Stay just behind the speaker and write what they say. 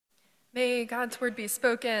May God's word be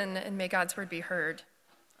spoken and may God's word be heard.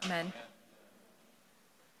 Amen.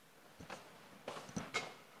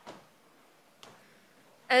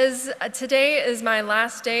 As today is my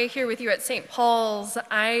last day here with you at St. Paul's,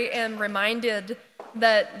 I am reminded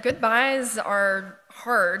that goodbyes are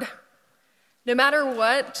hard. No matter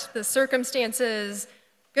what the circumstances,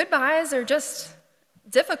 goodbyes are just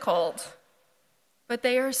difficult, but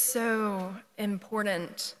they are so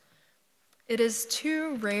important. It is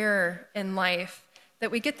too rare in life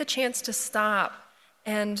that we get the chance to stop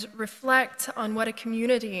and reflect on what a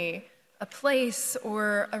community, a place,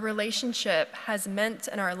 or a relationship has meant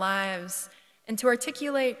in our lives, and to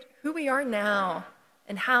articulate who we are now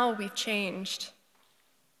and how we've changed.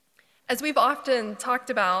 As we've often talked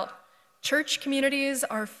about, church communities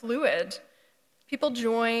are fluid. People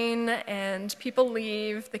join and people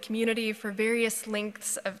leave the community for various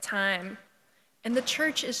lengths of time. And the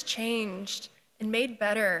church is changed and made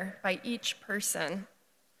better by each person.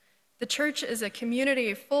 The church is a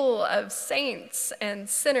community full of saints and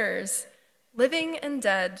sinners, living and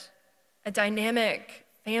dead, a dynamic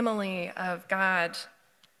family of God.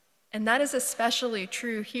 And that is especially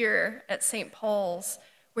true here at St. Paul's,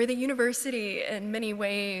 where the university in many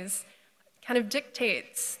ways kind of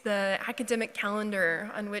dictates the academic calendar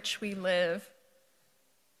on which we live.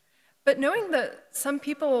 But knowing that some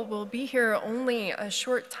people will be here only a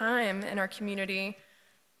short time in our community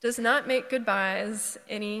does not make goodbyes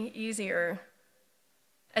any easier.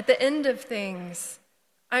 At the end of things,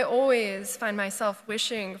 I always find myself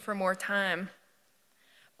wishing for more time.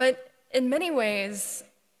 But in many ways,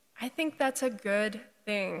 I think that's a good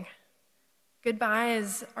thing.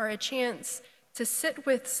 Goodbyes are a chance to sit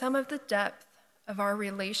with some of the depth of our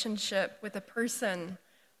relationship with a person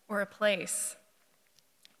or a place.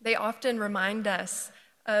 They often remind us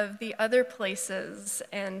of the other places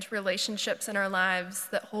and relationships in our lives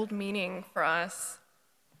that hold meaning for us.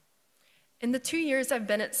 In the 2 years I've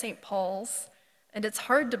been at St. Paul's, and it's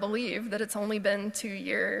hard to believe that it's only been 2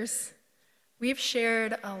 years, we've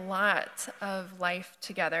shared a lot of life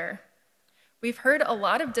together. We've heard a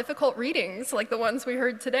lot of difficult readings, like the ones we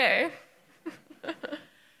heard today.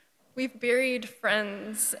 We've buried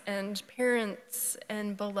friends and parents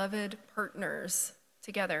and beloved partners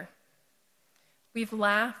together. We've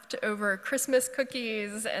laughed over Christmas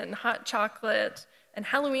cookies and hot chocolate and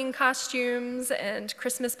Halloween costumes and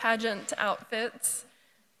Christmas pageant outfits.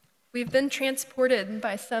 We've been transported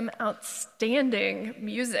by some outstanding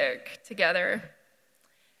music together.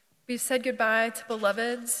 We've said goodbye to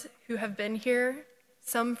beloveds who have been here,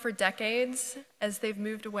 some for decades as they've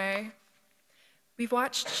moved away. We've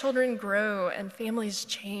watched children grow and families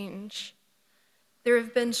change. There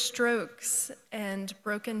have been strokes and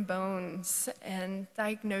broken bones and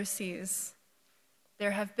diagnoses.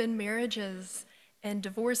 There have been marriages and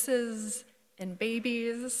divorces and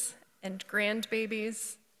babies and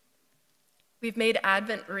grandbabies. We've made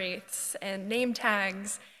Advent wreaths and name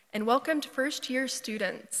tags and welcomed first-year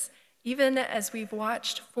students, even as we've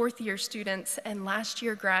watched fourth-year students and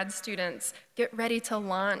last-year grad students get ready to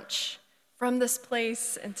launch from this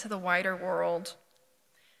place into the wider world.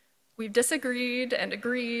 We've disagreed and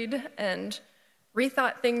agreed and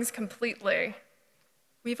rethought things completely.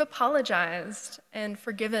 We've apologized and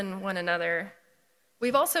forgiven one another.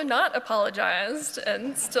 We've also not apologized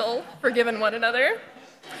and still forgiven one another.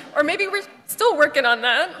 Or maybe we're still working on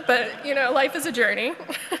that, but life is a journey.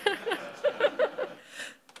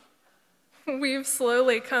 We've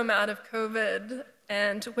slowly come out of COVID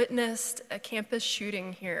and witnessed a campus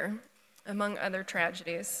shooting here, among other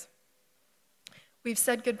tragedies. We've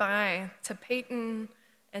said goodbye to Peyton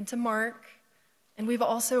and to Mark, and we've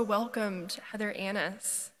also welcomed Heather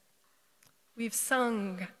Annis. We've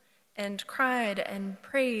sung and cried and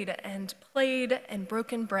prayed and played and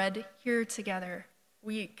broken bread here together,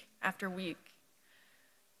 week after week.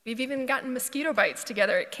 We've even gotten mosquito bites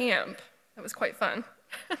together at camp. That was quite fun.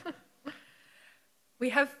 We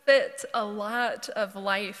have fit a lot of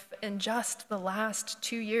life in just the last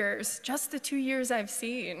 2 years, just the 2 years I've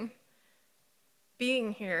seen.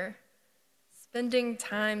 Being here, spending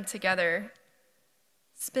time together,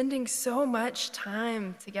 spending so much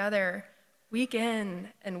time together, week in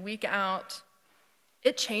and week out.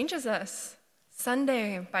 It changes us,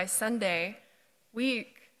 Sunday by Sunday,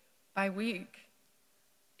 week by week.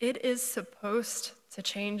 It is supposed to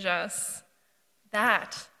change us.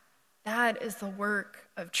 That is the work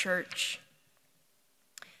of church.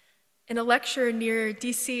 In a lecture near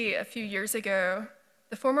DC a few years ago,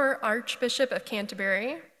 the former Archbishop of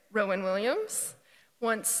Canterbury, Rowan Williams,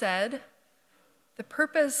 once said, "The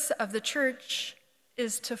purpose of the church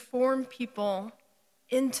is to form people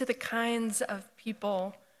into the kinds of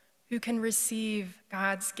people who can receive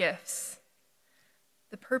God's gifts.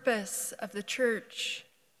 The purpose of the church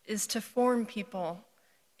is to form people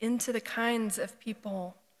into the kinds of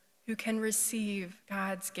people who can receive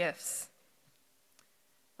God's gifts.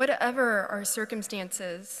 Whatever our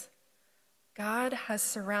circumstances, God has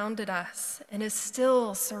surrounded us and is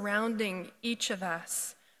still surrounding each of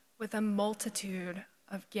us with a multitude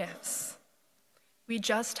of gifts. We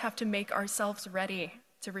just have to make ourselves ready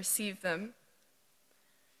to receive them.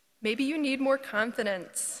 Maybe you need more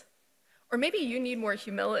confidence, or maybe you need more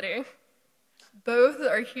humility. Both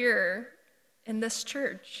are here in this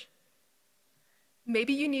church.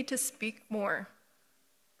 Maybe you need to speak more,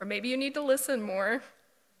 or maybe you need to listen more.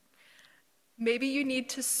 Maybe you need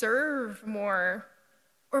to serve more,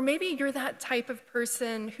 or maybe you're that type of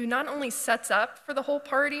person who not only sets up for the whole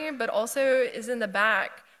party, but also is in the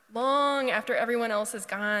back long after everyone else is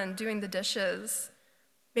gone doing the dishes.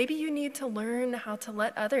 Maybe you need to learn how to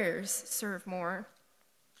let others serve more.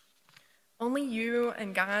 Only you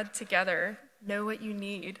and God together know what you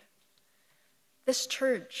need. This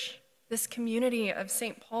church, this community of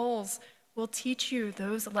St. Paul's, will teach you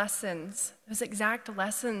those lessons, those exact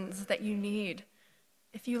lessons that you need,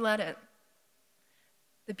 if you let it.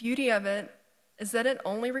 The beauty of it is that it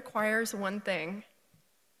only requires one thing: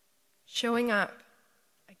 showing up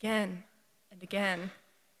again and again.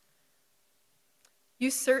 You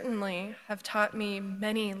certainly have taught me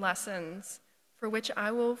many lessons for which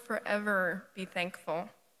I will forever be thankful.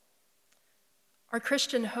 Our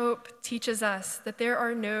Christian hope teaches us that there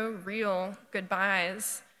are no real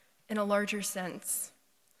goodbyes in a larger sense.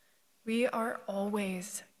 We are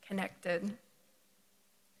always connected.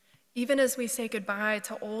 Even as we say goodbye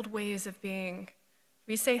to old ways of being,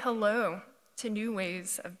 we say hello to new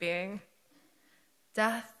ways of being.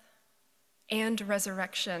 Death and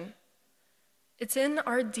resurrection. It's in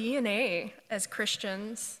our DNA as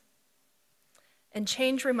Christians. And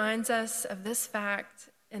change reminds us of this fact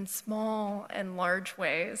in small and large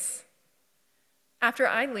ways. After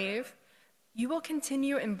I leave, you will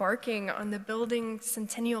continue embarking on the Building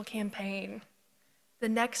Centennial campaign. The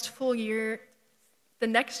next few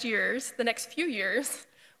years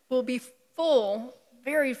will be full,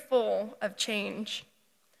 very full of change.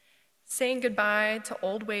 Saying goodbye to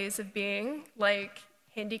old ways of being, like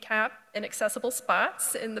handicap inaccessible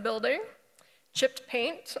spots in the building, chipped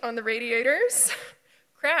paint on the radiators,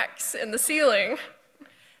 cracks in the ceiling.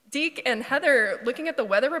 Deke and Heather looking at the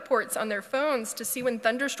weather reports on their phones to see when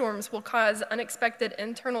thunderstorms will cause unexpected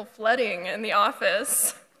internal flooding in the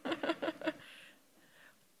office.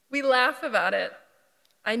 We laugh about it.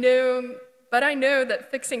 I know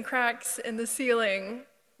that fixing cracks in the ceiling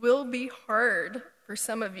will be hard for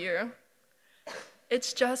some of you.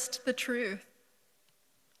 It's just the truth.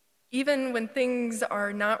 Even when things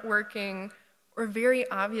are not working or very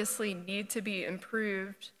obviously need to be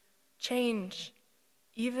improved, change,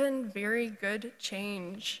 even very good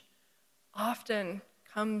change, often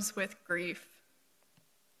comes with grief.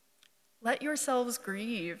 Let yourselves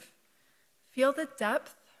grieve. Feel the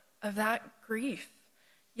depth of that grief.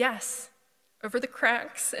 Yes, over the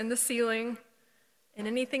cracks in the ceiling and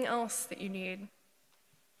anything else that you need.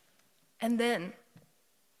 And then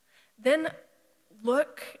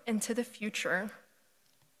look into the future.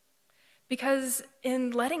 Because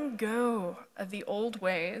in letting go of the old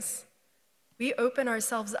ways, we open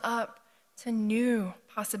ourselves up to new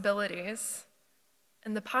possibilities.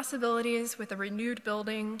 And the possibilities with a renewed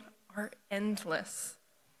building are endless.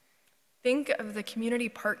 Think of the community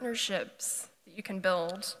partnerships that you can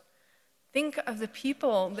build. Think of the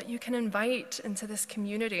people that you can invite into this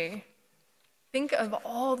community. Think of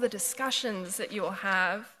all the discussions that you will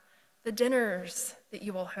have, the dinners that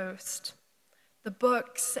you will host, the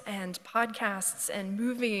books and podcasts and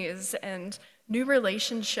movies and new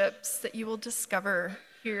relationships that you will discover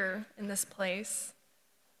here in this place.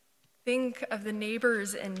 Think of the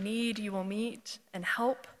neighbors in need you will meet and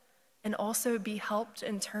help, and also be helped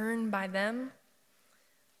in turn by them.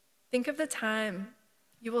 Think of the time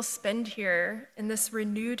you will spend here in this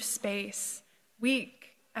renewed space,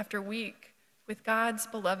 week after week, with God's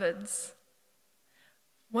beloveds.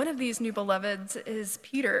 One of these new beloveds is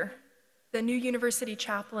Peter, the new university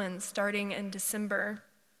chaplain starting in December.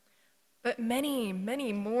 But many,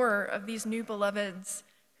 many more of these new beloveds,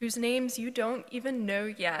 whose names you don't even know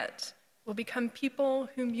yet, will become people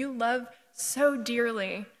whom you love so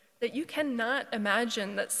dearly that you cannot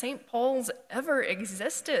imagine that St. Paul's ever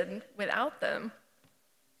existed without them.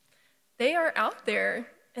 They are out there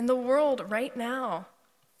in the world right now,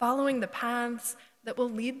 following the paths that will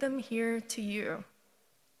lead them here to you.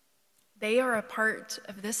 They are a part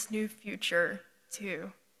of this new future,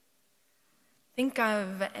 too. think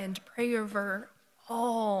of and pray over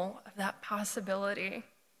all of that possibility,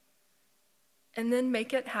 and then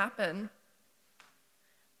make it happen.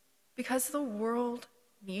 Because the world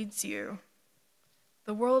needs you.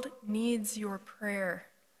 The world needs your prayer.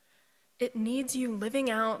 It needs you living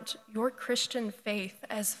out your Christian faith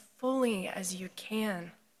as fully as you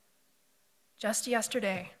can. Just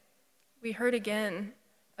yesterday, we heard again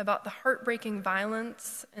about the heartbreaking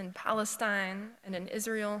violence in Palestine and in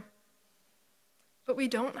Israel. But we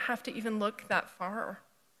don't have to even look that far.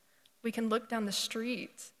 We can look down the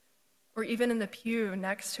street or even in the pew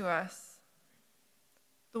next to us.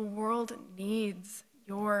 The world needs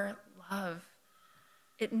your love.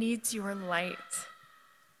 It needs your light.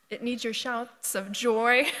 It needs your shouts of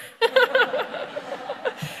joy.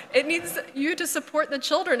 It needs you to support the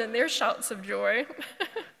children in their shouts of joy.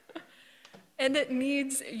 And it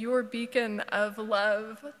needs your beacon of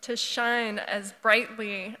love to shine as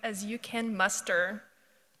brightly as you can muster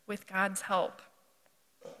with God's help.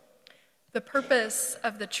 The purpose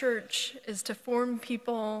of the church is to form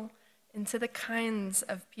people into the kinds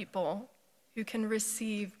of people who can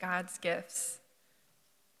receive God's gifts.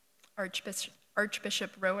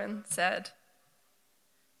 Archbishop Rowan said,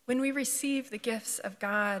 "When we receive the gifts of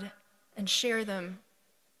God and share them,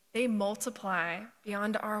 they multiply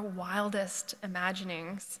beyond our wildest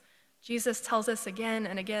imaginings." Jesus tells us again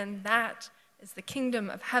and again that is the kingdom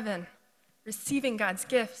of heaven, receiving God's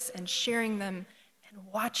gifts and sharing them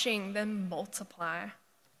and watching them multiply.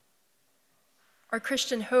 Our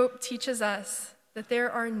Christian hope teaches us that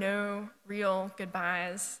there are no real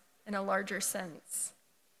goodbyes in a larger sense.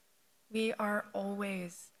 We are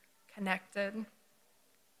always connected.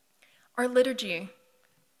 Our liturgy,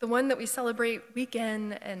 the one that we celebrate week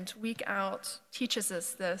in and week out, teaches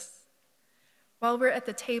us this. While we're at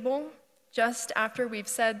the table, just after we've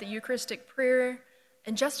said the Eucharistic prayer,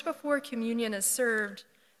 and just before communion is served,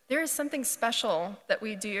 there is something special that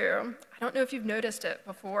we do. I don't know if you've noticed it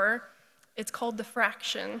before. It's called the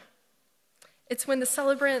fraction. It's when the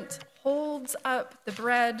celebrant holds up the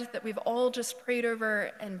bread that we've all just prayed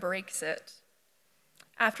over and breaks it.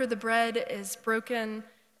 After the bread is broken,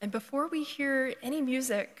 and before we hear any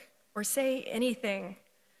music or say anything,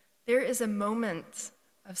 there is a moment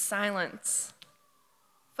of silence.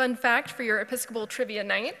 Fun fact for your Episcopal trivia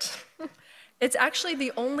night, it's actually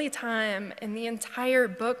the only time in the entire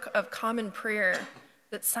Book of Common Prayer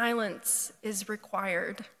that silence is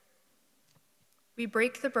required. We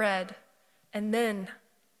break the bread, and then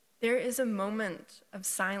there is a moment of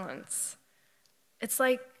silence. It's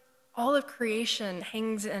like all of creation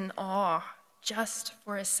hangs in awe just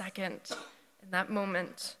for a second in that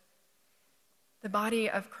moment. The body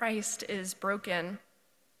of Christ is broken.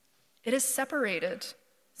 It is separated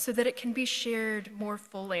so that it can be shared more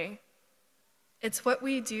fully. It's what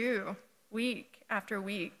we do week after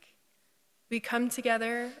week. We come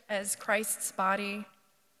together as Christ's body,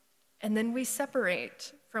 and then we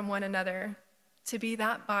separate from one another to be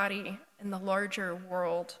that body in the larger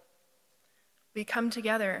world. We come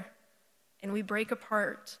together and we break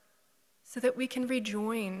apart so that we can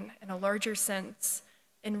rejoin in a larger sense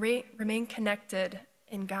and remain connected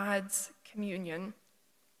in God's communion.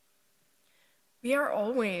 We are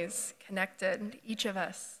always connected, each of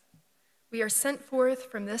us. We are sent forth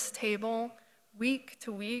from this table week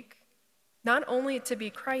to week, not only to be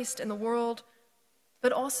Christ in the world,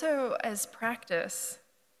 but also as practice.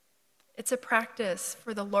 It's a practice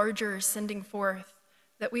for the larger sending forth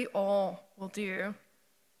that we all will do.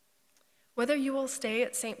 Whether you will stay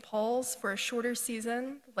at St. Paul's for a shorter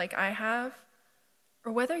season like I have,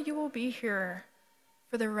 or whether you will be here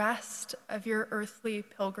for the rest of your earthly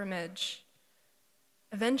pilgrimage,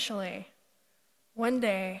 eventually, one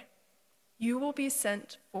day, you will be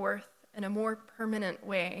sent forth in a more permanent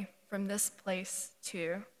way from this place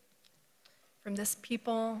too, from this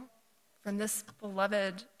people, from this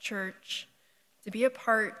beloved church, to be a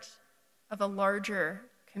part of a larger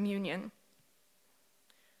communion.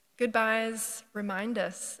 Goodbyes remind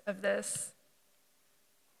us of this.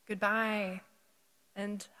 Goodbye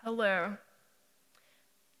and hello.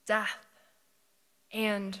 Death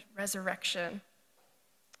and resurrection.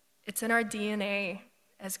 It's in our DNA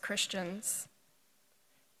as Christians.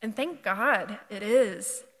 And thank God it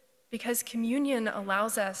is, because communion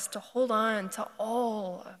allows us to hold on to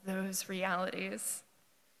all of those realities,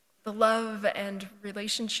 the love and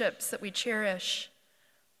relationships that we cherish,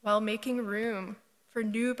 while making room for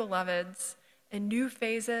new beloveds and new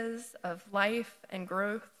phases of life and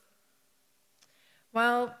growth.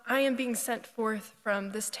 While I am being sent forth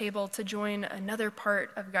from this table to join another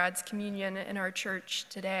part of God's communion in our church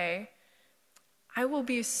today, I will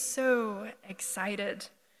be so excited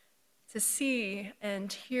to see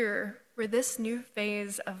and hear where this new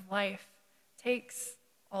phase of life takes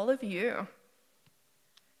all of you.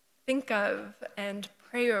 Think of and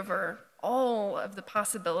pray over all of the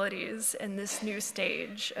possibilities in this new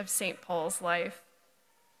stage of St. Paul's life,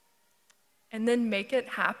 and then make it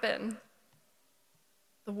happen.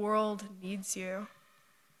 The world needs you.